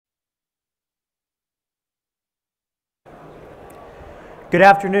Good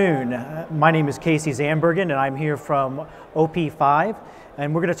afternoon. My name is Casey Zambergen, and I'm here from OP5,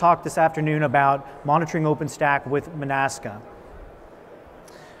 and we're going to talk this afternoon about monitoring OpenStack with Monasca.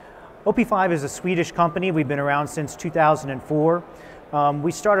 OP5 is a Swedish company. We've been around since 2004.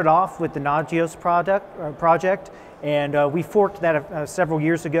 We started off with the Nagios project, and we forked that several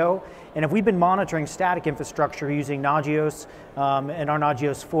years ago. And we've been monitoring static infrastructure using Nagios and our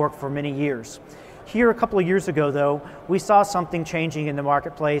Nagios fork for many years. Here a couple of years ago, though, we saw something changing in the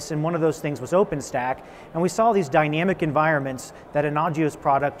marketplace, and one of those things was OpenStack, and we saw these dynamic environments that a Nagios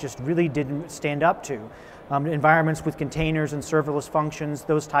product just really didn't stand up to. Environments with containers and serverless functions,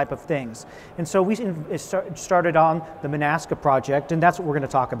 those type of things. And so we started on the Monasca project, and that's what we're going to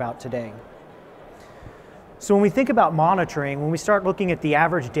talk about today. So when we think about monitoring, when we start looking at the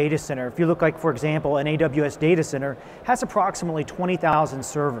average data center, if you look like, for example, an AWS data center has approximately 20,000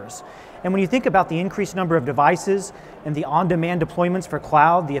 servers. And when you think about the increased number of devices and the on-demand deployments for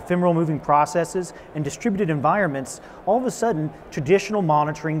cloud, the ephemeral moving processes and distributed environments, all of a sudden, traditional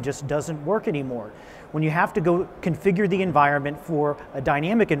monitoring just doesn't work anymore. When you have to go configure the environment for a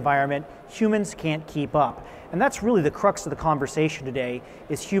dynamic environment, humans can't keep up. And that's really the crux of the conversation today,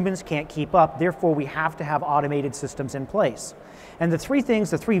 is humans can't keep up, therefore we have to have automated systems in place. And the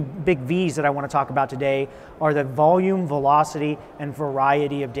three big V's that I want to talk about today are the volume, velocity, and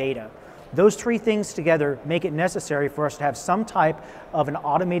variety of data. Those three things together make it necessary for us to have some type of an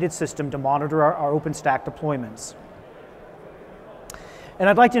automated system to monitor our OpenStack deployments. And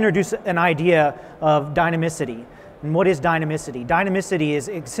I'd like to introduce an idea of dynamicity. And what is dynamicity? Dynamicity is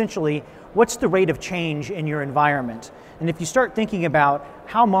essentially what's the rate of change in your environment. And if you start thinking about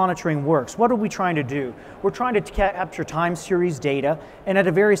how monitoring works, what are we trying to do? We're trying to capture time series data, and at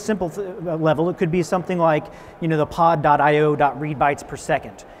a very simple level, it could be something like, the pod.io.read bytes per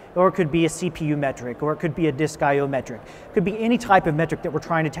second. Or it could be a CPU metric, or it could be a disk I/O metric. It could be any type of metric that we're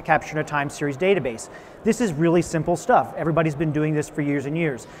trying to capture in a time series database. This is really simple stuff. Everybody's been doing this for years and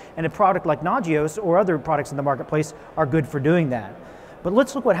years. And a product like Nagios or other products in the marketplace are good for doing that. But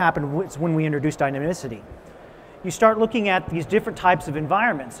let's look what happened when we introduced dynamicity. You start looking at these different types of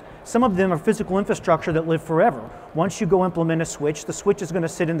environments. Some of them are physical infrastructure that live forever. Once you go implement a switch, the switch is going to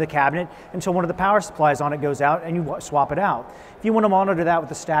sit in the cabinet until one of the power supplies on it goes out and you swap it out. If you want to monitor that with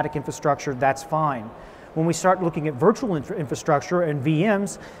the static infrastructure, that's fine. When we start looking at virtual infrastructure and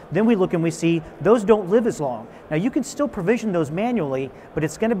VMs, then we look and we see those don't live as long. Now you can still provision those manually, but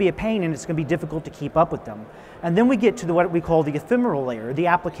it's going to be a pain and it's going to be difficult to keep up with them. And then we get to what we call the ephemeral layer, the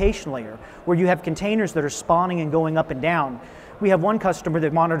application layer, where you have containers that are spawning and going up and down. We have one customer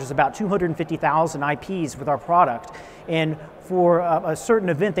that monitors about 250,000 IPs with our product, and for a certain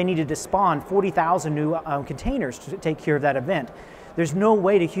event they needed to spawn 40,000 new containers to take care of that event. There's no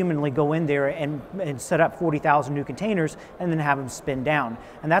way to humanly go in there and set up 40,000 new containers and then have them spin down.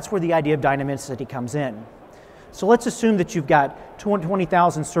 And that's where the idea of dynamicity comes in. So let's assume that you've got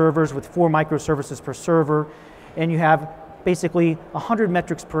 20,000 servers with 4 microservices per server, and you have basically 100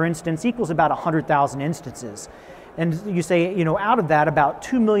 metrics per instance equals about 100,000 instances. And you say, out of that, about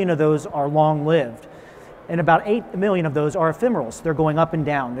 2 million of those are long-lived. And about 8 million of those are ephemerals. They're going up and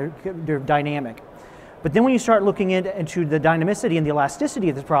down, they're dynamic. But then when you start looking into the dynamicity and the elasticity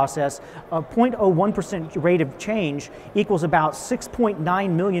of the process, a 0.01% rate of change equals about 6.9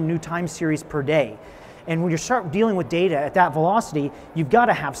 million new time series per day. And when you start dealing with data at that velocity, you've got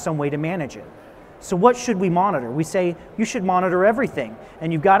to have some way to manage it. So what should we monitor? We say you should monitor everything,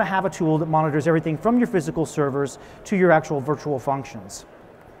 and you've got to have a tool that monitors everything from your physical servers to your actual virtual functions.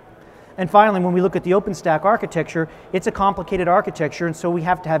 And finally, when we look at the OpenStack architecture, it's a complicated architecture, and so we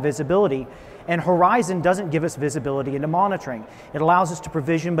have to have visibility. And Horizon doesn't give us visibility into monitoring. It allows us to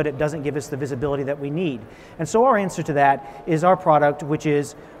provision, but it doesn't give us the visibility that we need. And so our answer to that is our product, which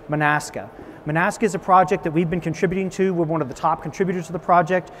is Monasca. Monasca is a project that we've been contributing to. We're one of the top contributors to the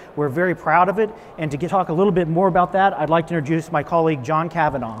project. We're very proud of it. And to talk a little bit more about that, I'd like to introduce my colleague, John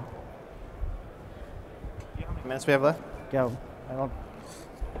Kavanaugh. How many minutes we have left? Go.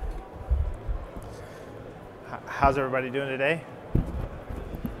 How's everybody doing today?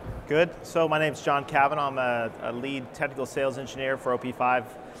 Good. So my name's John Kavanaugh. I'm a lead technical sales engineer for OP5.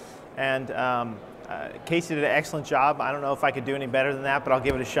 And Casey did an excellent job. I don't know if I could do any better than that, but I'll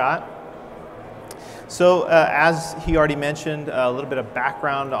give it a shot. So as he already mentioned, a little bit of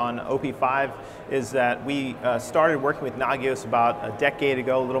background on OP5 is that we started working with Nagios about a decade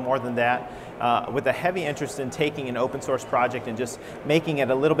ago, a little more than that, with a heavy interest in taking an open source project and just making it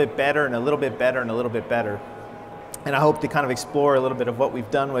a little bit better and a little bit better and a little bit better. And I hope to kind of explore a little bit of what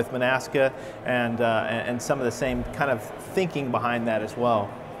we've done with Monasca and some of the same kind of thinking behind that as well.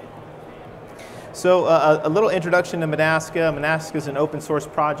 So a little introduction to Monasca. Monasca is an open source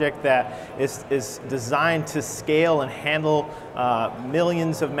project that is designed to scale and handle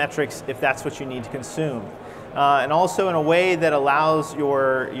millions of metrics if that's what you need to consume. And also in a way that allows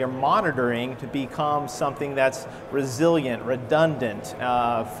your monitoring to become something that's resilient, redundant,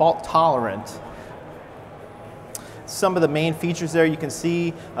 fault tolerant. Some of the main features there you can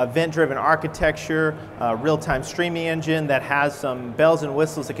see: event-driven architecture, real-time streaming engine that has some bells and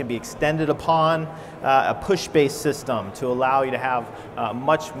whistles that can be extended upon, a push-based system to allow you to have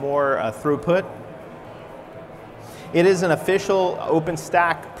much more throughput. It is an official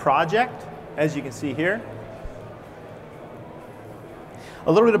OpenStack project, as you can see here.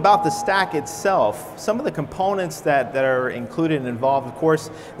 A little bit about the stack itself. Some of the components that are included and involved, of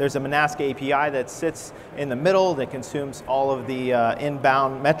course, there's a Monasca API that sits in the middle that consumes all of the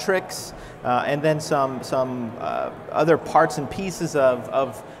inbound metrics, and then some other parts and pieces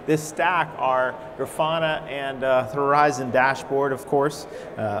of this stack are Grafana and the Horizon dashboard, of course,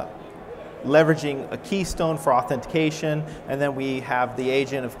 leveraging a keystone for authentication, and then we have the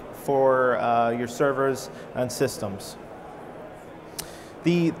agent for your servers and systems.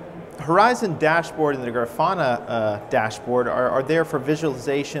 The Horizon dashboard and the Grafana dashboard are there for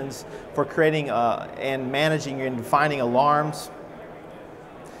visualizations, for creating and managing and defining alarms,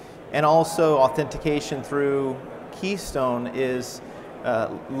 and also authentication through Keystone is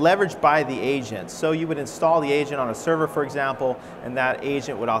leveraged by the agent. So you would install the agent on a server, for example, and that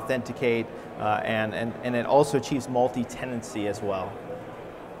agent would authenticate, and it also achieves multi-tenancy as well.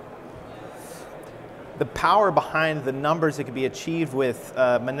 The power behind the numbers that can be achieved with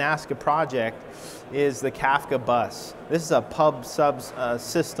Monasca project is the Kafka bus. This is a pub subs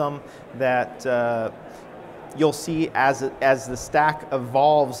system that you'll see as the stack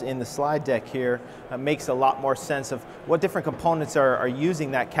evolves in the slide deck here. Makes a lot more sense of what different components are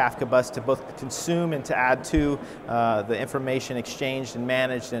using that Kafka bus to both consume and to add to the information exchanged and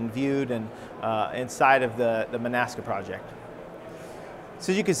managed and viewed and inside of the Monasca project.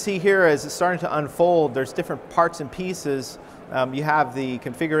 So as you can see here, as it's starting to unfold, there's different parts and pieces. You have the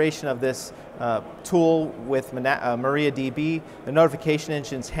configuration of this tool with MariaDB. The notification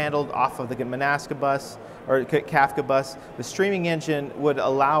engine is handled off of the Monasca bus, or Kafka bus. The streaming engine would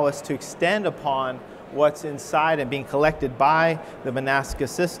allow us to extend upon what's inside and being collected by the Monasca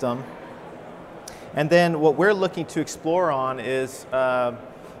system. And then what we're looking to explore on is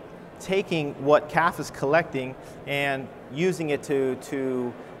taking what Kafka is collecting and using it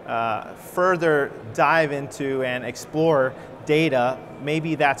to further dive into and explore data.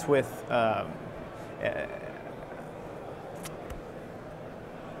 Maybe that's with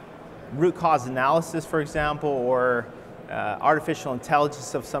root cause analysis, for example, or artificial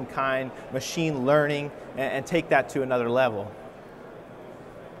intelligence of some kind, machine learning, and take that to another level.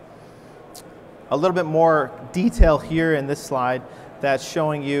 A little bit more detail here in this slide that's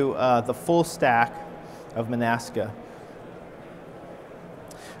showing you the full stack of Monasca.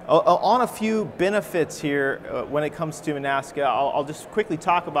 On a few benefits here when it comes to Monasca, I'll just quickly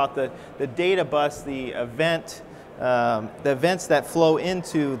talk about the data bus, the events that flow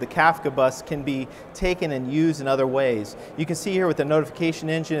into the Kafka bus can be taken and used in other ways. You can see here with the notification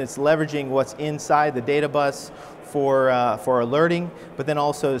engine, it's leveraging what's inside the data bus for alerting, but then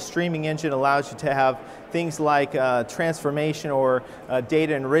also the streaming engine allows you to have things like transformation or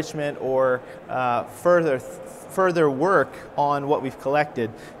data enrichment or further work on what we've collected.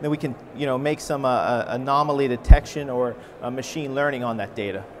 Then we can make some anomaly detection or machine learning on that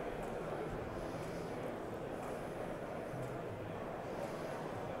data.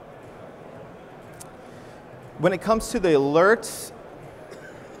 When it comes to the alerts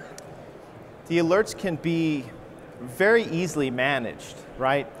can be very easily managed,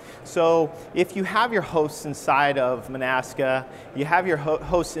 right? So if you have your hosts inside of Monasca, you have your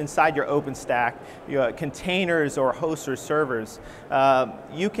hosts inside your OpenStack, containers or hosts or servers,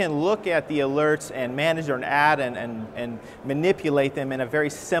 you can look at the alerts and manage or add and manipulate them in a very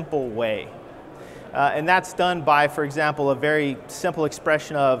simple way. And that's done by, for example, a very simple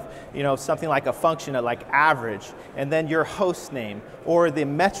expression of something like a function like average, and then your host name or the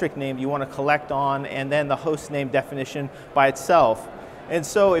metric name you want to collect on, and then the host name definition by itself. And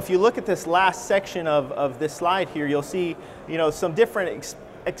so if you look at this last section of this slide here, you'll see some different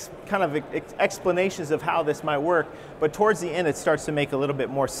explanations of how this might work, but towards the end it starts to make a little bit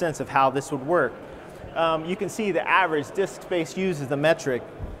more sense of how this would work. You can see the average disk space used as the metric.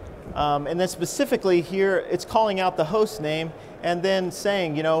 And then specifically here, it's calling out the host name and then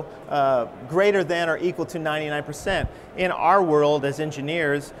saying, you know, greater than or equal to 99%. In our world as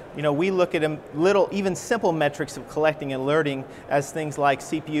engineers, you know, we look at little, even simple metrics of collecting and alerting as things like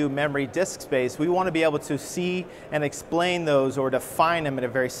CPU, memory, disk space. We want to be able to see and explain those or define them in a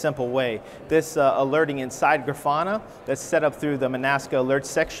very simple way. This alerting inside Grafana that's set up through the Monasca alert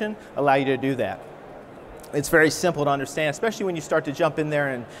section allow you to do that. It's very simple to understand, especially when you start to jump in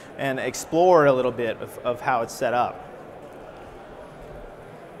there and explore a little bit of how it's set up.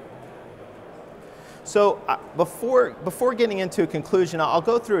 So before getting into a conclusion, I'll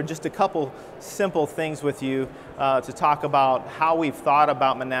go through just a couple simple things with you to talk about how we've thought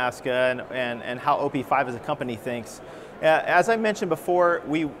about Monasca and how OP5 as a company thinks. As I mentioned before,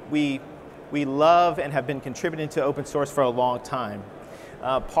 we love and have been contributing to open source for a long time.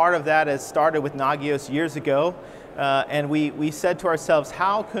 Part of that has started with Nagios years ago, and we said to ourselves,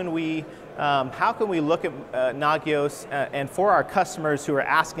 how can we look at Nagios and for our customers who are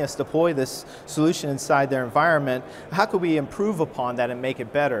asking us to deploy this solution inside their environment, how could we improve upon that and make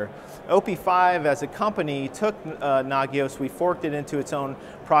it better? OP5 as a company took Nagios, we forked it into its own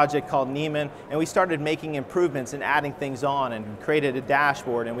project called Neiman, and we started making improvements and adding things on and created a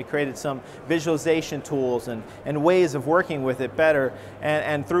dashboard, and we created some visualization tools and ways of working with it better.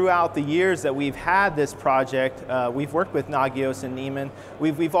 And throughout the years that we've had this project, we've worked with Nagios and Neiman,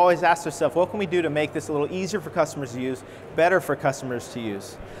 we've always asked ourselves, what can we do to make this a little easier for customers to use, better for customers to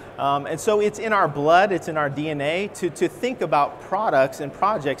use? And so it's in our blood, it's in our DNA to think about products and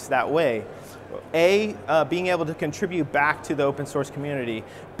projects that way. A, being able to contribute back to the open source community.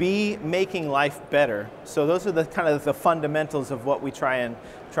 B, making life better. So those are the kind of the fundamentals of what we try and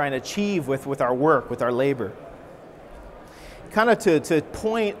achieve with our work, with our labor. Kind of to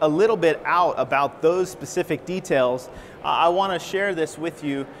point a little bit out about those specific details, I want to share this with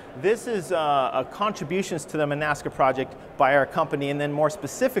you. This is contributions to the Monasca project by our company, and then more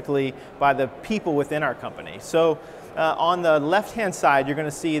specifically by the people within our company. So on the left-hand side, you're going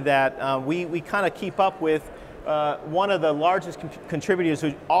to see that we kind of keep up with one of the largest contributors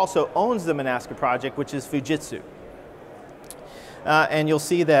who also owns the Monasca project, which is Fujitsu. And you'll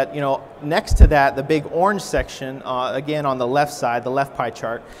see that, you know, next to that, the big orange section, again on the left side, the left pie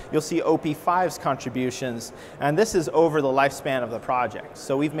chart, you'll see OP5's contributions, and this is over the lifespan of the project.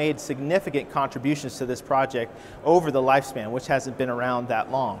 So we've made significant contributions to this project over the lifespan, which hasn't been around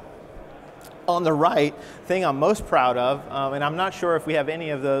that long. On the right, thing I'm most proud of, and I'm not sure if we have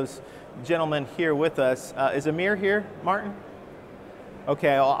any of those gentlemen here with us. Is Amir here, Martin?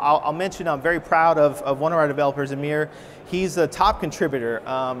 Okay, I'll mention I'm very proud of one of our developers, Amir. He's a top contributor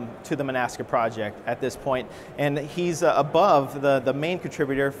to the Monasca project at this point, and he's above the main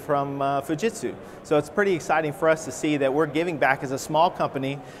contributor from Fujitsu. So it's pretty exciting for us to see that we're giving back as a small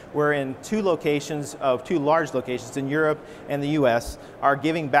company. We're in two large locations in Europe and the US, are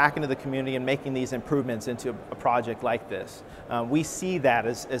giving back into the community and making these improvements into a project like this. We see that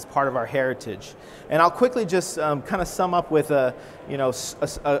as part of our heritage. And I'll quickly just kind of sum up with a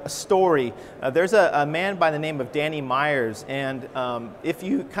story. There's a man by the name of Danny Myers, and if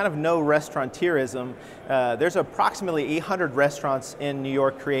you kind of know restauranteerism, there's approximately 800 restaurants in New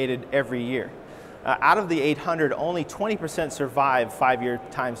York created every year. Out of the 800, only 20% survive 5-year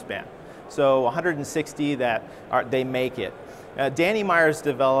time span. So 160 they make it. Danny Myers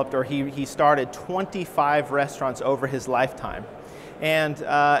developed, or he started 25 restaurants over his lifetime. And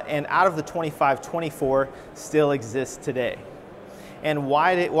out of the 25, 24 still exist today. And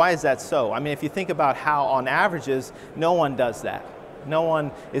why is that so? I mean, if you think about how on averages, no one does that. No one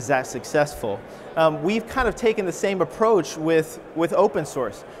is that successful. We've kind of taken the same approach with open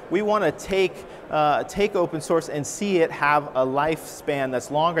source. We want to take open source and see it have a lifespan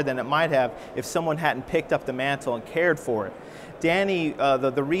that's longer than it might have if someone hadn't picked up the mantle and cared for it. Danny,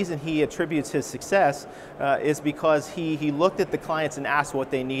 the reason he attributes his success is because he looked at the clients and asked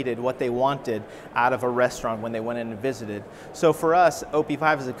what they needed, what they wanted out of a restaurant when they went in and visited. So for us,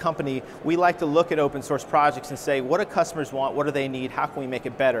 OP5 as a company, we like to look at open source projects and say, what do customers want, what do they need, how can we make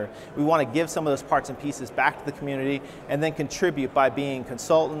it better? We want to give some of those parts and pieces back to the community and then contribute by being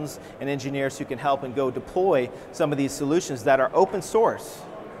consultants and engineers who can help and go deploy some of these solutions that are open source,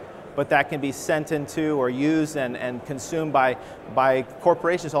 but that can be sent into or used and consumed by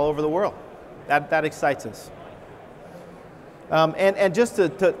corporations all over the world. That excites us. And just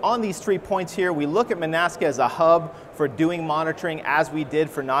on these 3 points here, we look at Monasca as a hub for doing monitoring as we did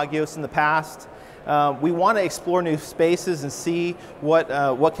for Nagios in the past. We want to explore new spaces and see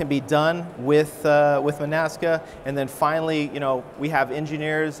what can be done with Monasca. And then finally, you know, we have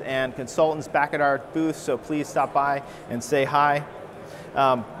engineers and consultants back at our booth, so please stop by and say hi.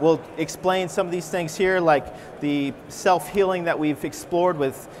 We'll explain some of these things here, like the self-healing that we've explored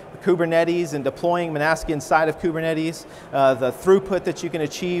with Kubernetes and deploying Monasca inside of Kubernetes, the throughput that you can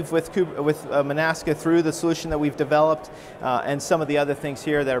achieve with Monasca through the solution that we've developed, and some of the other things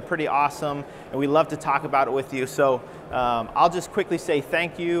here that are pretty awesome, and we love to talk about it with you. So I'll just quickly say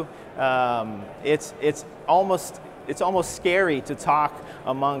thank you. It's almost scary to talk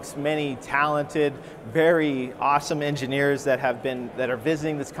amongst many talented, very awesome engineers that are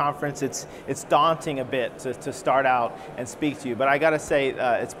visiting this conference. It's daunting a bit to start out and speak to you, but I got to say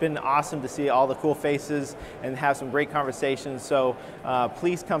it's been awesome to see all the cool faces and have some great conversations. So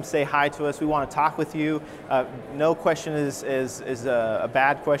please come say hi to us. We want to talk with you. No question is a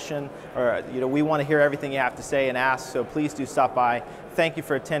bad question, or we want to hear everything you have to say and ask. So please do stop by. Thank you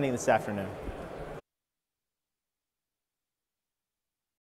for attending this afternoon.